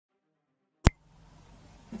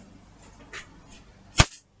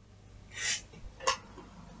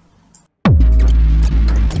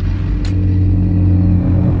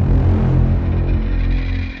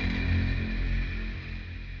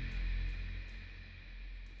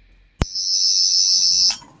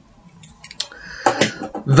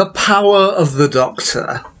The Power of the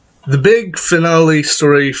Doctor. The big finale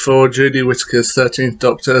story for Jodie Whittaker's 13th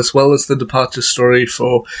Doctor, as well as the departure story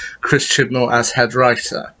for Chris Chibnall as head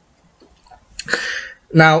writer.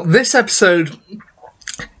 Now, this episode,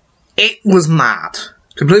 it was mad.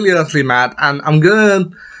 Completely and utterly mad, and I'm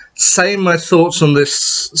going to say my thoughts on this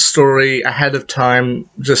story ahead of time,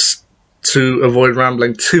 just to avoid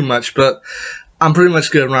rambling too much, but I'm pretty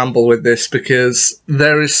much going to ramble with this because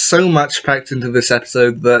there is so much packed into this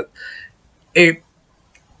episode that it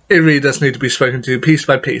really does need to be spoken to piece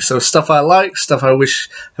by piece. So stuff I like, stuff I wish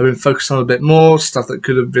had been focused on a bit more, stuff that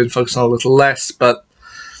could have been focused on a little less, but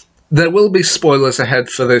there will be spoilers ahead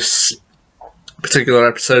for this particular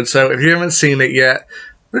episode, so if you haven't seen it yet,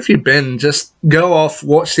 where have you been? Just go off,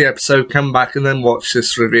 watch the episode, come back, and then watch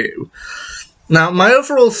this review. Now, my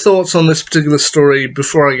overall thoughts on this particular story,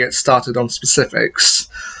 before I get started on specifics,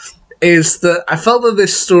 is that I felt that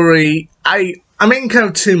this story, I'm in kind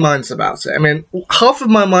of two minds about it. I mean, half of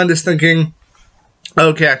my mind is thinking,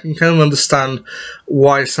 okay, I can kind of understand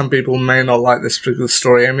why some people may not like this particular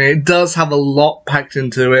story. I mean, it does have a lot packed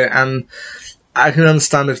into it, and I can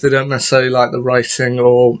understand if they don't necessarily like the writing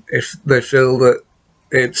or if they feel that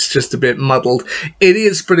it's just a bit muddled. It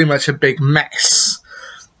is pretty much a big mess.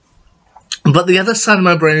 But the other side of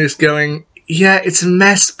my brain is going, yeah, it's a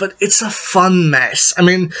mess, but it's a fun mess. I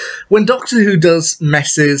mean, when Doctor Who does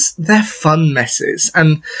messes, they're fun messes.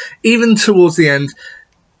 And even towards the end,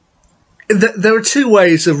 there are two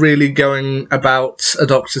ways of really going about a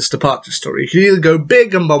Doctor's departure story. You can either go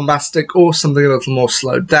big and bombastic or something a little more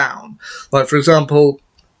slowed down. Like, for example,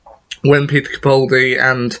 when Peter Capaldi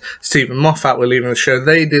and Stephen Moffat were leaving the show,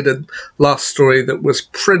 they did a last story that was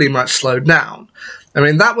pretty much slowed down. I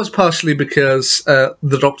mean, that was partially because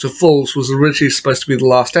The Doctor Falls was originally supposed to be the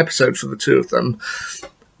last episode for the two of them.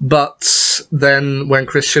 But then when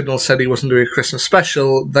Chris Chibnall said he wasn't doing a Christmas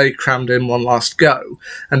special, they crammed in one last go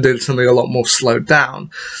and did something a lot more slowed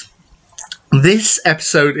down. This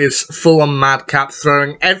episode is full on madcap,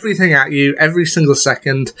 throwing everything at you every single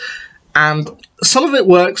second. And some of it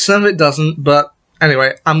works, some of it doesn't, but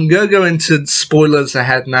anyway, I'm going to go into spoilers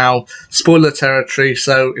ahead now, spoiler territory,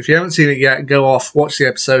 so if you haven't seen it yet, go off, watch the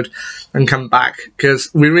episode, and come back, because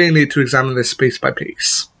we really need to examine this piece by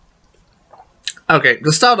piece. Okay,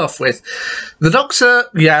 to start off with, the Doctor,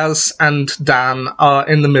 Yaz, and Dan are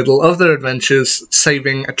in the middle of their adventures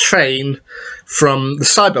saving a train from the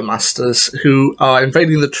Cybermasters, who are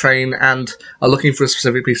invading the train and are looking for a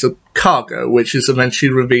specific piece of cargo, which is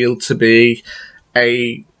eventually revealed to be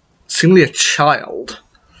seemingly a child.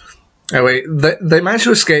 Anyway, they manage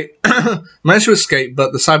to escape, but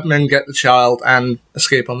the Cybermen get the child and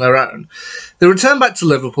escape on their own. They return back to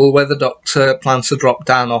Liverpool, where the Doctor plans to drop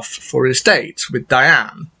Dan off for his date with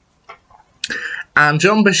Diane. And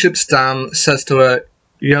John Bishop's Dan says to her,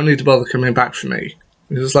 "You don't need to bother coming back for me."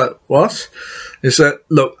 He's like, "What?" He said,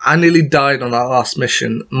 "Look, I nearly died on that last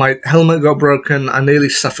mission. My helmet got broken, I nearly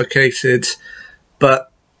suffocated,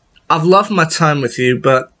 but I've loved my time with you,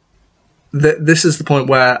 but this is the point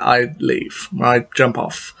where I leave, where I jump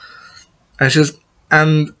off."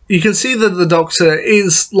 And you can see that the Doctor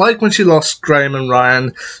is, like when she lost Graham and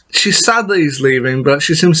Ryan, she's sad that he's leaving, but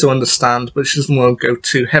she seems to understand, but she doesn't want to go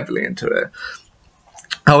too heavily into it.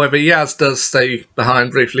 However, Yaz does stay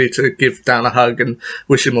behind briefly to give Dan a hug and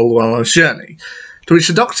wish him all the well on his journey. To which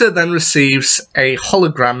the Doctor then receives a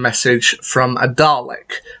hologram message from a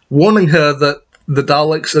Dalek, warning her that the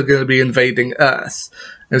Daleks are going to be invading Earth,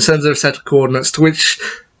 and sends her a set of coordinates, to which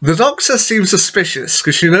the Doctor seems suspicious,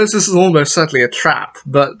 because she knows this is almost certainly a trap,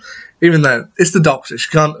 but even then, it's the Doctor, she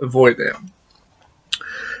can't avoid it.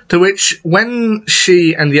 To which, when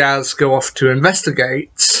she and Yaz go off to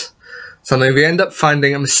investigate something, they end up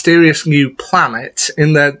finding a mysterious new planet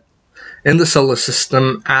in the solar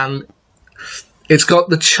system, and it's got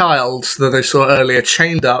the child that they saw earlier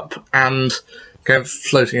chained up and kind of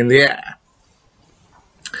floating in the air.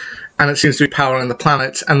 And it seems to be powering the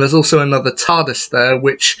planet, and there's also another TARDIS there,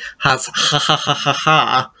 which has ha ha ha ha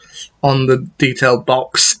ha on the detailed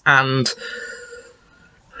box, and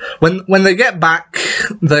when they get back,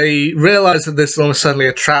 they realise that this is almost certainly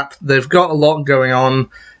a trap. They've got a lot going on,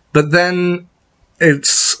 but then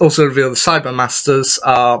it's also revealed the Cybermasters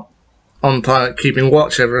are on the planet keeping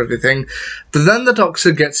watch over everything. But then the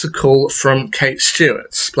Doctor gets a call from Kate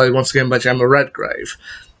Stewart, played once again by Gemma Redgrave,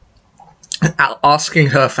 asking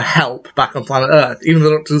her for help back on planet Earth. Even the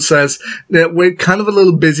Doctor says, yeah, "We're kind of a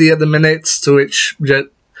little busy at the minute," to which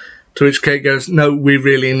Kate goes, "No, we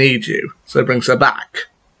really need you." So it brings her back.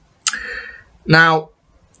 Now,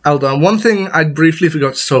 hold on, one thing I briefly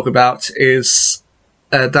forgot to talk about is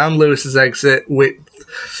Dan Lewis's exit with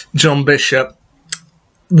John Bishop.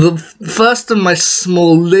 the first of my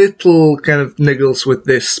small little kind of niggles with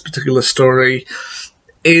this particular story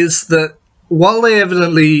is that while they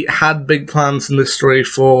evidently had big plans in this story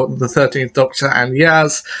for the 13th Doctor and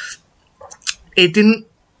Yaz,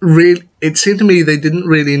 it seemed to me they didn't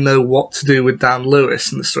really know what to do with Dan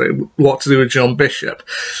Lewis in the story, what to do with John Bishop,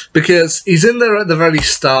 because he's in there at the very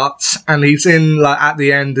start and he's in at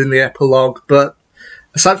the end in the epilogue, but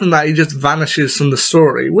aside from that, he just vanishes from the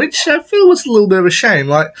story, which I feel was a little bit of a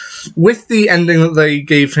shame. With the ending that they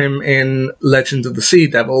gave him in Legend of the Sea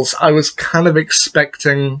Devils, I was kind of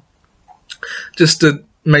expecting just to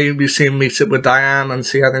maybe see him meet up with Diane and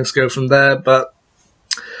see how things go from there, but,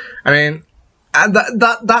 I mean,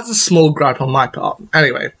 that's a small gripe on my part.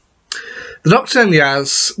 Anyway, the Doctor and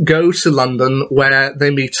Yaz go to London, where they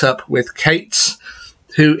meet up with Kate,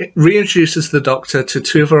 who reintroduces the Doctor to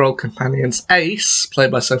two of her old companions, Ace,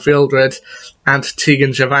 played by Sophie Aldred, and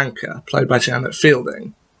Tegan Javanka, played by Janet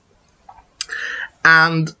Fielding.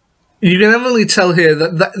 And you can evidently tell here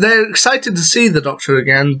that they're excited to see the Doctor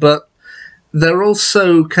again, but they're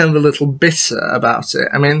also kind of a little bitter about it.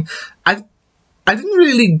 I mean, I didn't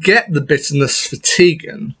really get the bitterness for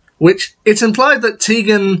Tegan, which it's implied that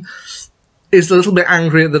Tegan is a little bit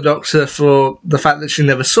angry at the Doctor for the fact that she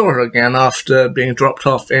never saw her again after being dropped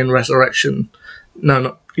off in Resurrection.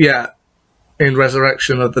 In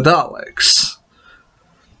Resurrection of the Daleks.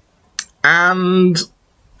 And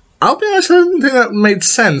I'll be honest, I didn't think that made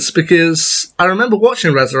sense, because I remember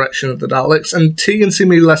watching Resurrection of the Daleks, and Tegan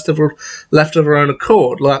seemed to be left of her own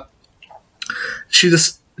accord. She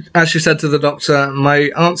just, as she said to the Doctor,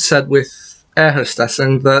 my aunt said with air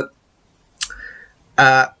hostessing that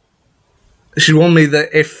she warned me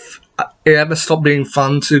that if it ever stopped being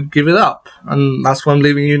fun, to give it up. And that's why I'm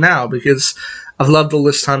leaving you now, because I've loved all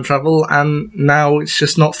this time travel, and now it's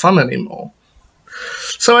just not fun anymore.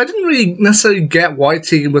 So I didn't really necessarily get why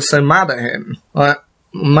Tegan was so mad at him,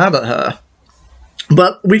 mad at her.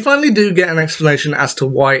 But we finally do get an explanation as to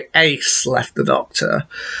why Ace left the Doctor,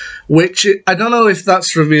 which I don't know if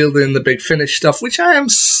that's revealed in the Big Finish stuff, which I am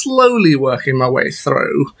slowly working my way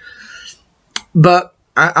through. But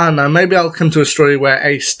I don't know, maybe I'll come to a story where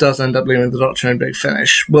Ace does end up leaving the Doctor in Big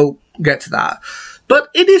Finish. We'll get to that. But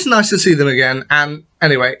it is nice to see them again, and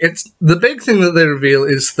anyway, the big thing that they reveal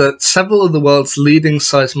is that several of the world's leading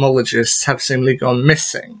seismologists have seemingly gone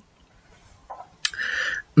missing.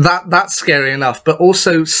 That's scary enough, but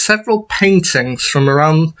also several paintings from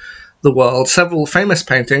around the world, several famous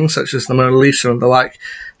paintings, such as the Mona Lisa and the like,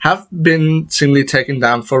 have been seemingly taken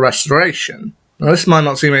down for restoration. Now, this might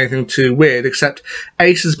not seem anything too weird, except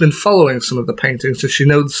Ace has been following some of the paintings, and she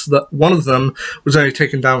knows that one of them was only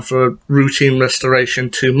taken down for routine restoration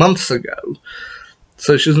 2 months ago.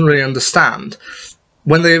 So she doesn't really understand.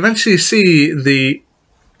 When they eventually see the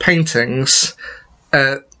paintings,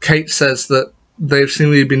 Kate says that they've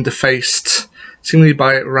seemingly been defaced, seemingly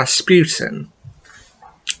by Rasputin.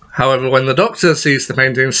 However, when the Doctor sees the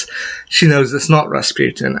paintings, she knows it's not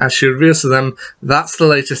Rasputin, as she reveals to them that's the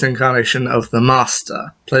latest incarnation of the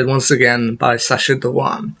Master, played once again by Sacha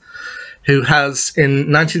Dhawan, who has,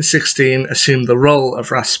 in 1916, assumed the role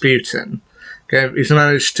of Rasputin. Okay, he's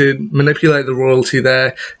managed to manipulate the royalty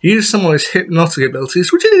there, use some of his hypnotic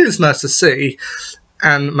abilities, which it is nice to see,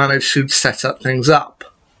 and managed to set up things up.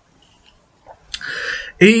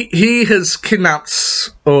 He has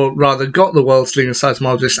kidnapped, or rather got the world's leading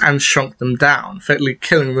seismologists and shrunk them down, effectively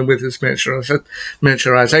killing them with his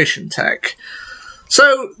miniaturization tech.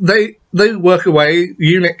 So they work away,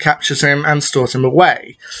 UNIT captures him and stores him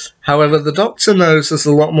away. However, the Doctor knows there's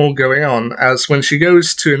a lot more going on, as when she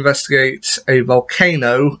goes to investigate a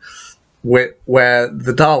volcano where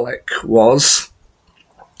the Dalek was,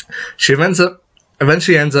 she eventually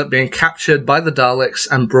ends up being captured by the Daleks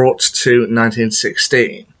and brought to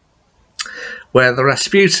 1916, where the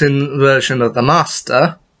Rasputin version of the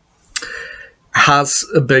Master has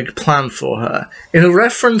a big plan for her. In a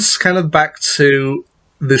reference kind of back to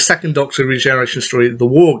the second Doctor regeneration story, The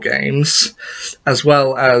War Games, as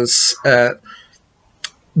well as the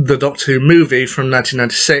Doctor Who movie from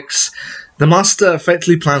 1996, the Master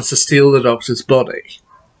effectively plans to steal the Doctor's body.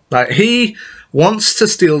 He wants to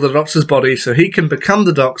steal the Doctor's body so he can become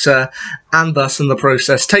the Doctor, and thus in the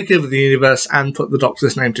process take over the universe and put the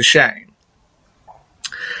Doctor's name to shame.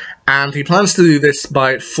 And he plans to do this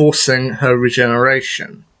by forcing her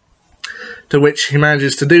regeneration, to which he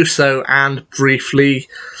manages to do so, and briefly,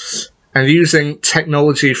 and using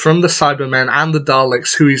technology from the Cybermen and the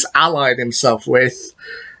Daleks, who he's allied himself with,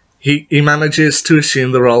 he manages to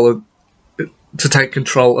assume the role of to take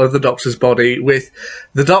control of the Doctor's body, with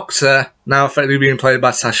the Doctor now effectively being played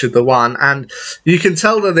by Sacha Dhawan. And you can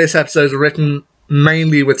tell that this episode is written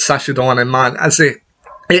mainly with Sacha Dhawan in mind, as it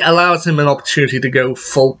allows him an opportunity to go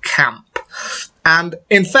full camp. And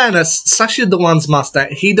in fairness, Sacha Dhawan's master,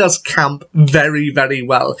 he does camp very, very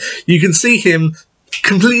well. You can see him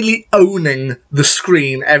completely owning the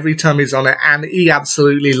screen every time he's on it, and he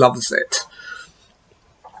absolutely loves it.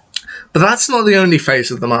 But that's not the only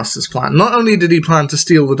phase of the Master's plan. Not only did he plan to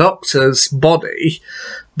steal the Doctor's body,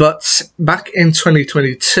 but back in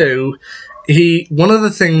 2022, one of the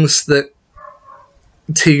things that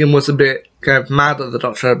Tegan was a bit kind of mad at the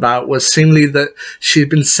Doctor about was seemingly that she'd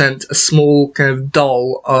been sent a small kind of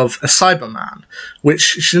doll of a Cyberman, which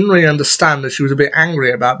she didn't really understand, and she was a bit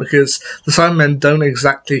angry about, because the Cybermen don't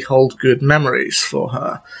exactly hold good memories for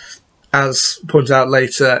her. As pointed out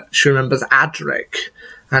later, she remembers Adric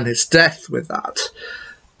and his death with that.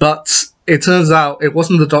 But it turns out it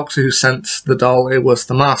wasn't the Doctor who sent the doll, it was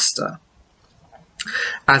the Master.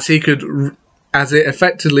 As it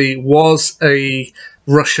effectively was a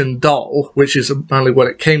Russian doll, which is apparently what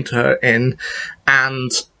it came to her in,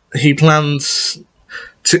 and he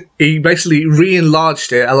basically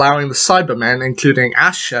re-enlarged it, allowing the Cybermen, including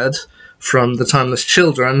Ashad from the Timeless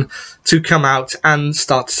Children, to come out and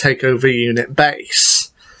start to take over Unit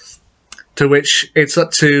Base. To which it's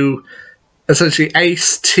up to essentially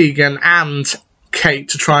Ace, Tegan, and Kate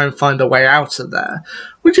to try and find a way out of there,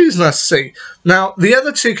 which is nice to see. Now, the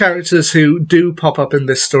other two characters who do pop up in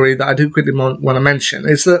this story that I do quickly want to mention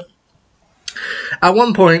is that at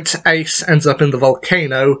one point, Ace ends up in the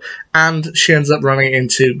volcano, and she ends up running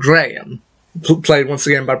into Graham, played once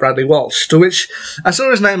again by Bradley Walsh, to which I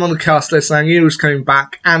saw his name on the cast list and I knew he was coming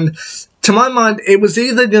back, and to my mind, it was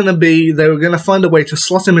either going to be they were going to find a way to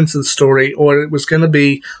slot him into the story, or it was going to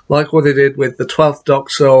be like what they did with the 12th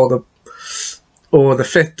Doctor or the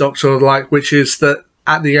 5th Doctor, which is that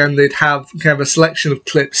at the end they'd have kind of a selection of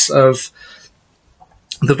clips of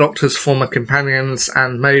the Doctor's former companions,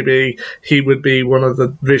 and maybe he would be one of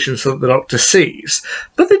the visions that the Doctor sees.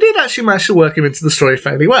 But they did actually manage to work him into the story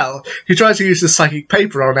fairly well. He tries to use his psychic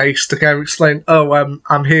paper on Ace to kind of explain,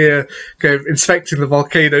 I'm here kind of inspecting the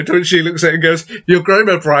volcano, to which she looks at it and goes, "You're Graham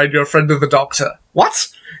O'Brien, you're a friend of the Doctor." What?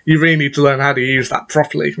 You really need to learn how to use that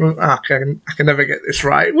properly. I can never get this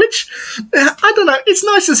right. Which, I don't know, it's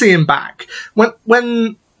nice to see him back.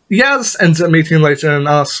 When Yaz ends up meeting him later and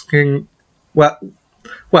asking,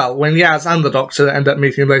 when Yaz and the Doctor end up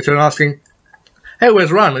meeting him later and asking, "Hey,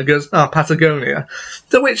 where's Ryan?" and goes, "Patagonia."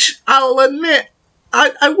 To which, I'll admit,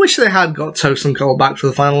 I wish they had got Toast Cole back for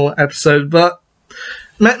the final episode, but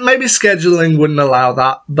maybe scheduling wouldn't allow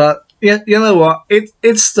that. But you know what?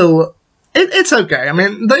 It's still... It's okay. I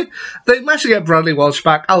mean, they managed to get Bradley Walsh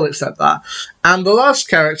back. I'll accept that. And the last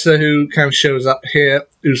character who kind of shows up here,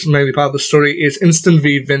 who's mainly part of the story, is Instant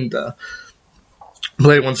V. Vinder,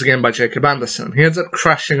 played once again by Jacob Anderson. He ends up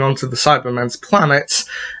crashing onto the Cybermen's planet,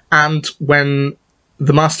 and when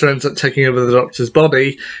the Master ends up taking over the Doctor's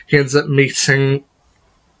body, he ends up meeting...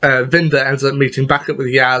 Vinder ends up meeting back up with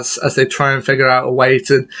Yaz as they try and figure out a way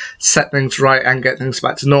to set things right and get things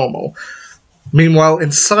back to normal. Meanwhile, when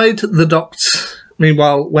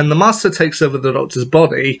the Master takes over the Doctor's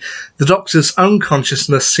body, the Doctor's own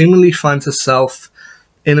consciousness seemingly finds herself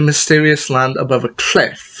in a mysterious land above a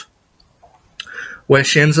cliff, where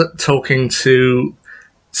she ends up talking to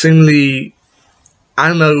seemingly,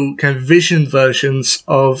 kind of vision versions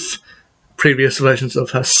of previous versions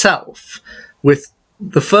of herself, with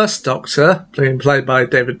the first Doctor, being played by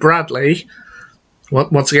David Bradley.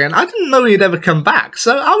 Once again, I didn't know he'd ever come back,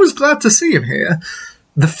 so I was glad to see him here.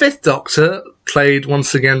 The 5th Doctor, played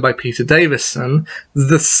once again by Peter Davison.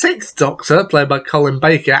 The 6th Doctor, played by Colin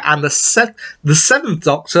Baker. And the 7th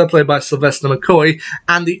Doctor, played by Sylvester McCoy.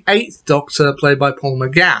 And the 8th Doctor, played by Paul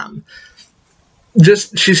McGann.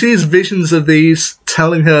 She sees visions of these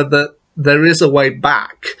telling her that there is a way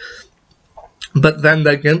back. But then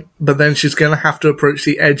she's going to have to approach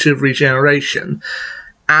the edge of regeneration.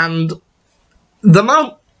 And...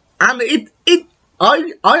 I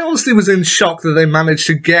honestly was in shock that they managed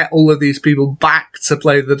to get all of these people back to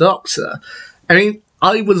play the Doctor. I mean,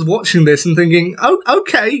 I was watching this and thinking, oh,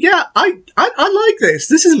 okay, yeah, I like this.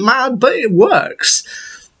 This is mad, but it works.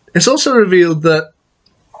 It's also revealed that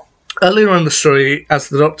earlier in the story, as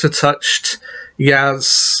the Doctor touched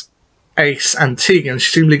Yaz, Ace, and Tegan,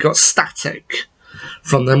 she seemingly got static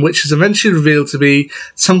from them, which is eventually revealed to be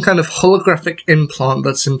some kind of holographic implant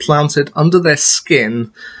that's implanted under their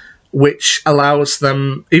skin, which allows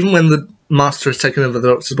them, even when the Master is taken over the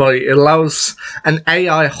Doctor's body, it allows an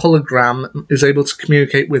AI hologram is able to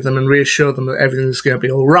communicate with them and reassure them that everything's going to be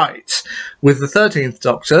alright. With the 13th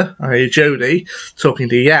Doctor, i.e. Jodie, talking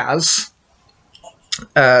to Yaz,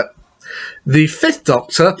 the Fifth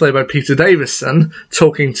Doctor, played by Peter Davison,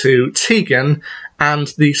 talking to Tegan, and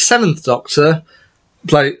the Seventh Doctor,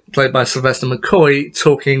 played by Sylvester McCoy,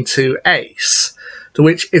 talking to Ace. To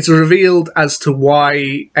which it's revealed as to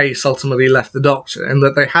why Ace ultimately left the Doctor, and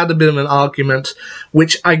that they had a bit of an argument,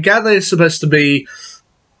 which I gather is supposed to be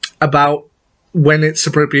about when it's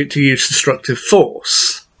appropriate to use destructive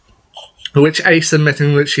force. Which Ace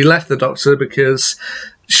admitting that she left the Doctor because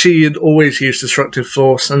she had always used destructive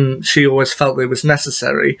force and she always felt it was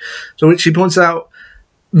necessary. To which she points out,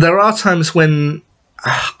 there are times when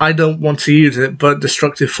I don't want to use it, but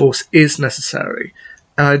destructive force is necessary.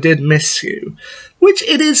 And I did miss you. Which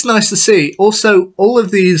it is nice to see. Also, all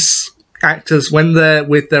of these actors, when they're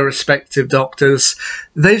with their respective Doctors,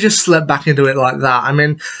 they just slip back into it like that. I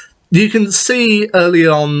mean, you can see early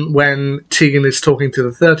on when Tegan is talking to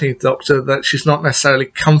the 13th Doctor that she's not necessarily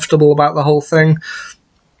comfortable about the whole thing.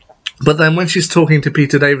 But then when she's talking to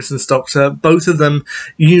Peter Davison's Doctor, both of them,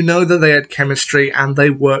 you know that they had chemistry and they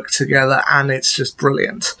work together, and it's just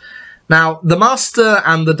brilliant. Now, the Master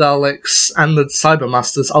and the Daleks and the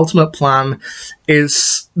Cybermaster's ultimate plan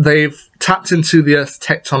is they've tapped into the Earth's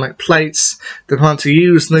tectonic plates. They plan to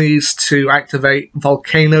use these to activate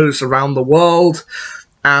volcanoes around the world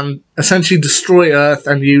and essentially destroy Earth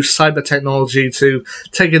and use cyber technology to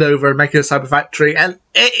take it over and make it a cyber factory, and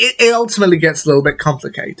it ultimately gets a little bit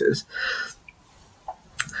complicated.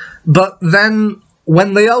 But then,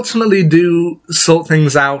 when they ultimately do sort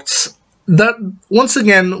things out, that once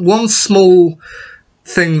again, one small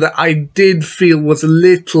thing that I did feel was a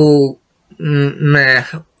little meh,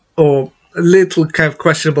 or a little kind of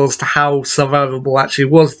questionable as to how survivable actually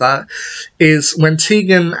was that, is when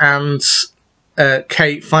Tegan and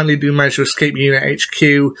Kate finally do manage to escape Unit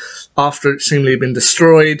HQ after it seemingly had been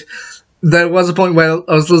destroyed. There was a point where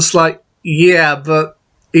I was just like, yeah, but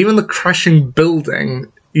even the crashing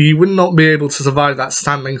building, you would not be able to survive that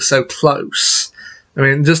standing so close. I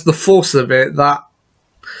mean, just the force of it, I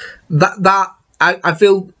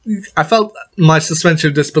felt my suspension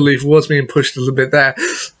of disbelief was being pushed a little bit there.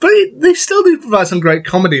 But they still do provide some great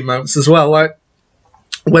comedy moments as well, like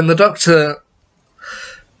when the Doctor...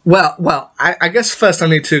 Well, I guess first I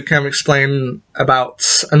need to kind of explain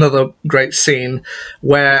about another great scene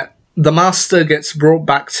where the Master gets brought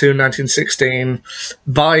back to 1916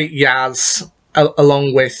 by Yaz,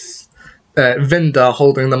 along with Vinda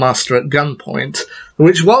holding the Master at gunpoint,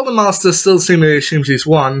 which, while the Master still seemingly assumes he's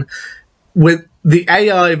won, with the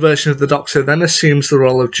AI version of the Doctor then assumes the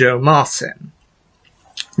role of Joe Martin,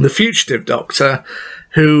 the fugitive Doctor,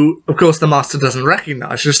 who, of course, the Master doesn't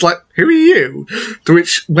recognise. Just like, who are you? To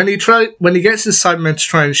which, when he gets his Cybermen to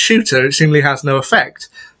try and shoot her, it seemingly has no effect.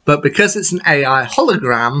 But because it's an AI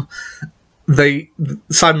hologram, the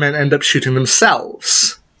Cybermen end up shooting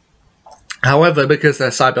themselves. However, because they're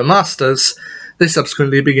Cybermasters, they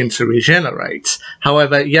subsequently begin to regenerate.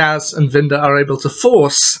 However, Yaz and Vinda are able to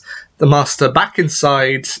force the Master back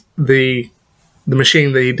inside the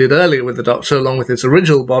machine that he did earlier with the Doctor, along with his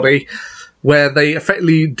original body, where they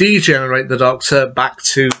effectively degenerate the Doctor back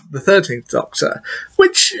to the 13th Doctor.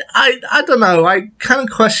 Which, I don't know, I kind of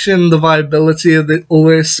question the viability of all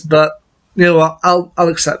this, but, you know what, I'll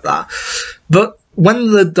accept that. But when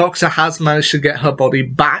the Doctor has managed to get her body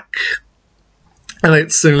back, and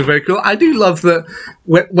it's certainly very cool, I do love that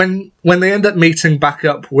when they end up meeting back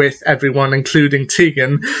up with everyone, including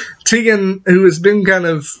Tegan, who has been kind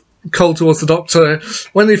of cold towards the Doctor,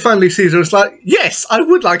 when he finally sees her, it's like, yes, I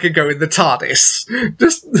would like a go in the TARDIS.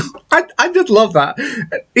 I did love that.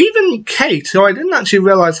 Even Kate, who I didn't actually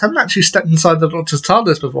realise hadn't actually stepped inside the Doctor's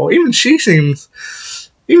TARDIS before, even she seems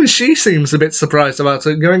a bit surprised about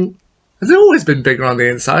it, going, has it always been bigger on the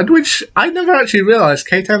inside? Which I never actually realised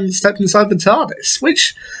Kate hadn't stepped inside the TARDIS,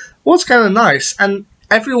 which was kind of nice. And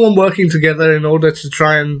everyone working together in order to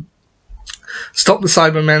try and stop the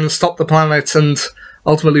Cybermen, stop the planet, and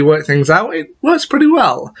ultimately work things out, it works pretty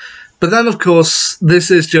well. But then, of course, this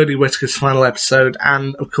is Jodie Whittaker's final episode,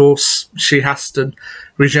 and, of course, she has to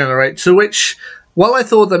regenerate. To which, while I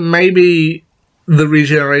thought that maybe the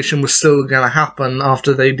regeneration was still going to happen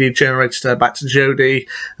after they degenerated her back to Jodie,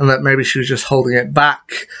 and that maybe she was just holding it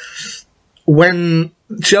back, when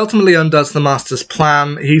she ultimately undoes the Master's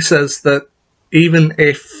plan, he says that even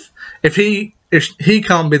if he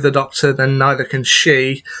can't be the Doctor, then neither can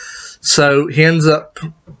she. So he ends up...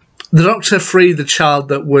 The Doctor freed the child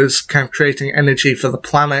that was kind of creating energy for the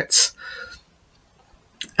planet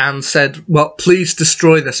and said, well, please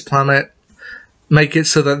destroy this planet. Make it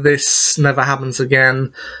so that this never happens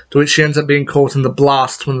again. To which she ends up being caught in the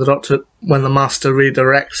blast when the Master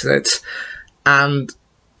redirects it. And,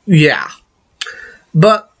 yeah.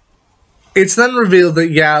 But it's then revealed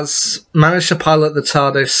that Yaz managed to pilot the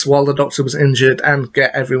TARDIS while the Doctor was injured and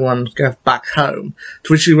get everyone back home.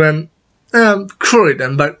 To which he went,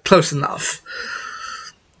 Croydon, but close enough.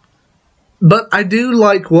 But I do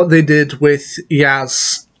like what they did with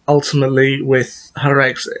Yaz ultimately with her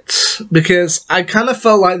exit, because I kind of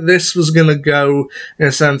felt like this was going to go in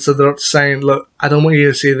a sense of the Doctor saying, look, I don't want you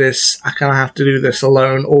to see this, I kind of have to do this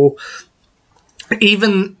alone, or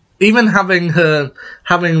even having the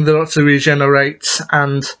Doctor regenerate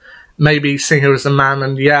and maybe seeing her as a man,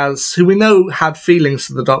 and Yaz, who we know had feelings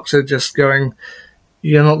for the Doctor, just going,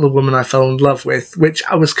 you're not the woman I fell in love with, which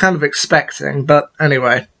I was kind of expecting, but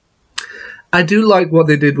anyway. I do like what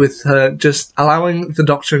they did with her, just allowing the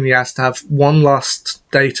Doctor and Yaz to have one last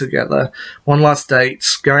day together, one last date,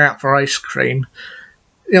 going out for ice cream.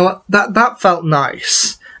 You know, that felt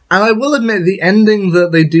nice. And I will admit, the ending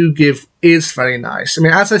that they do give is very nice. I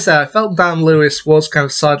mean, as I said, I felt Dan Lewis was kind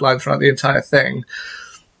of sidelined throughout the entire thing.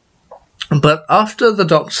 But after the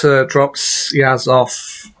Doctor drops Yaz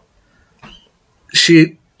off,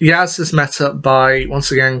 Yaz is met up by,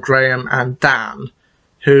 once again, Graham and Dan,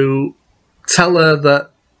 who tell her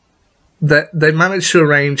that they managed to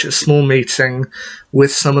arrange a small meeting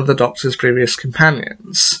with some of the Doctor's previous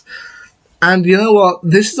companions. And you know what?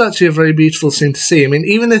 This is actually a very beautiful scene to see. I mean,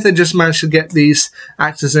 even if they just managed to get these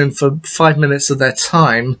actors in for 5 minutes of their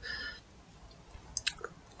time,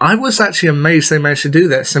 I was actually amazed they managed to do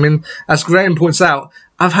this. I mean, as Graham points out,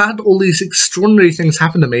 I've had all these extraordinary things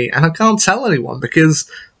happen to me, and I can't tell anyone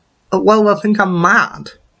because, well, I think I'm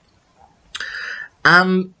mad.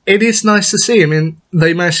 And it is nice to see. I mean,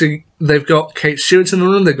 they've got Kate Stewart in the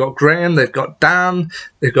room, they've got Graham, they've got Dan,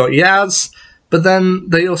 they've got Yaz, but then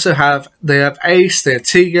they also have Ace, they have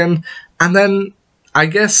Tegan, and then I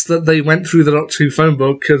guess that they went through the Doctor Who phone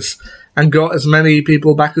book and got as many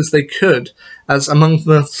people back as they could, as among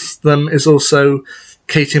them is also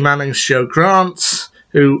Katie Manning's Jo Grant,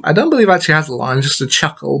 who I don't believe actually has a line, just a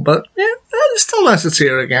chuckle, but yeah, it's still nice to see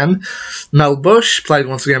her again. Mel Bush, played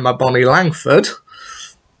once again by Bonnie Langford.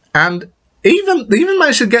 And even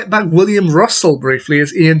managed to get back William Russell briefly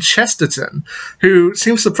as Ian Chesterton, who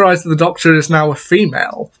seems surprised that the Doctor is now a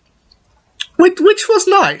female, which was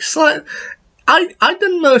nice. Like, I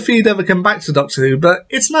didn't know if he'd ever come back to Doctor Who, but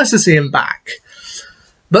it's nice to see him back.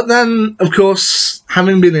 But then, of course,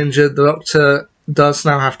 having been injured, the Doctor does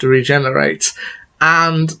now have to regenerate.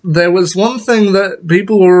 And there was one thing that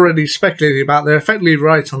people were already speculating about. They're effectively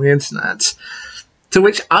right on the internet. To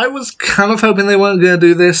which I was kind of hoping they weren't going to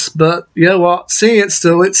do this, but you know what? Seeing it's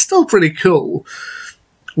still pretty cool.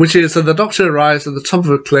 Which is that the Doctor arrives at the top of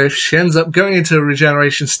a cliff, she ends up going into a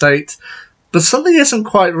regeneration state, but something isn't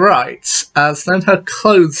quite right, as then her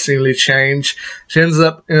clothes seemingly change. She ends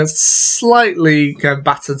up in a slightly kind of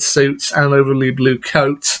battered suit and an overly blue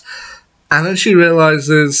coat, and then she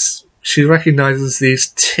recognises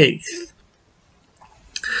these teeth.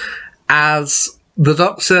 As the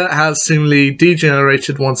Doctor has seemingly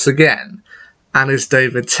degenerated once again, and is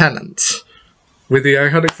David Tennant, with the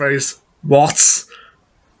iconic phrase, What?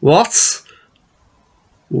 What?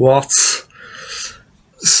 What?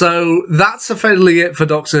 So that's effectively it for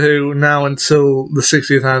Doctor Who now until the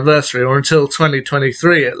 60th anniversary, or until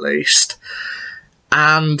 2023 at least.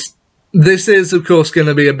 And this is, of course, going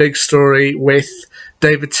to be a big story with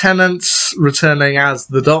David Tennant returning as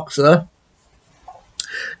the Doctor,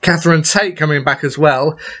 Catherine Tate coming back as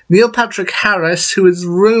well, Neil Patrick Harris, who is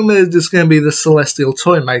rumoured is going to be the Celestial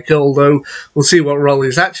Toymaker, although we'll see what role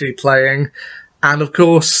he's actually playing, and of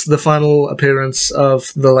course the final appearance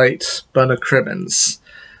of the late Bernard Cribbins.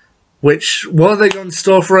 Which, what are they going to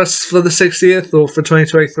store for us for the 60th or for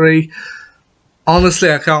 2023?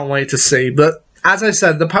 Honestly, I can't wait to see, but as I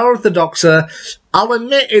said, the power of the Doctor, I'll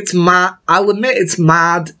admit it's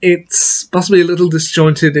mad, it's possibly a little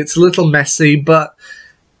disjointed, it's a little messy, but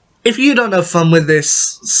if you don't have fun with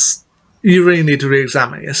this, you really need to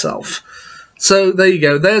re-examine yourself. So there you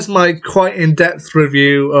go, there's my quite in-depth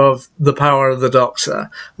review of The Power of the Doctor.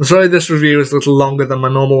 I'm sorry this review is a little longer than my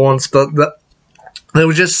normal ones, but there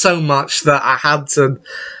was just so much that I had to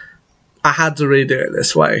redo it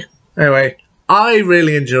this way. Anyway, I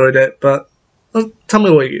really enjoyed it, but tell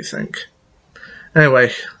me what you think.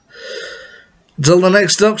 Anyway, until the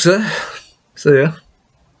next Doctor, see ya.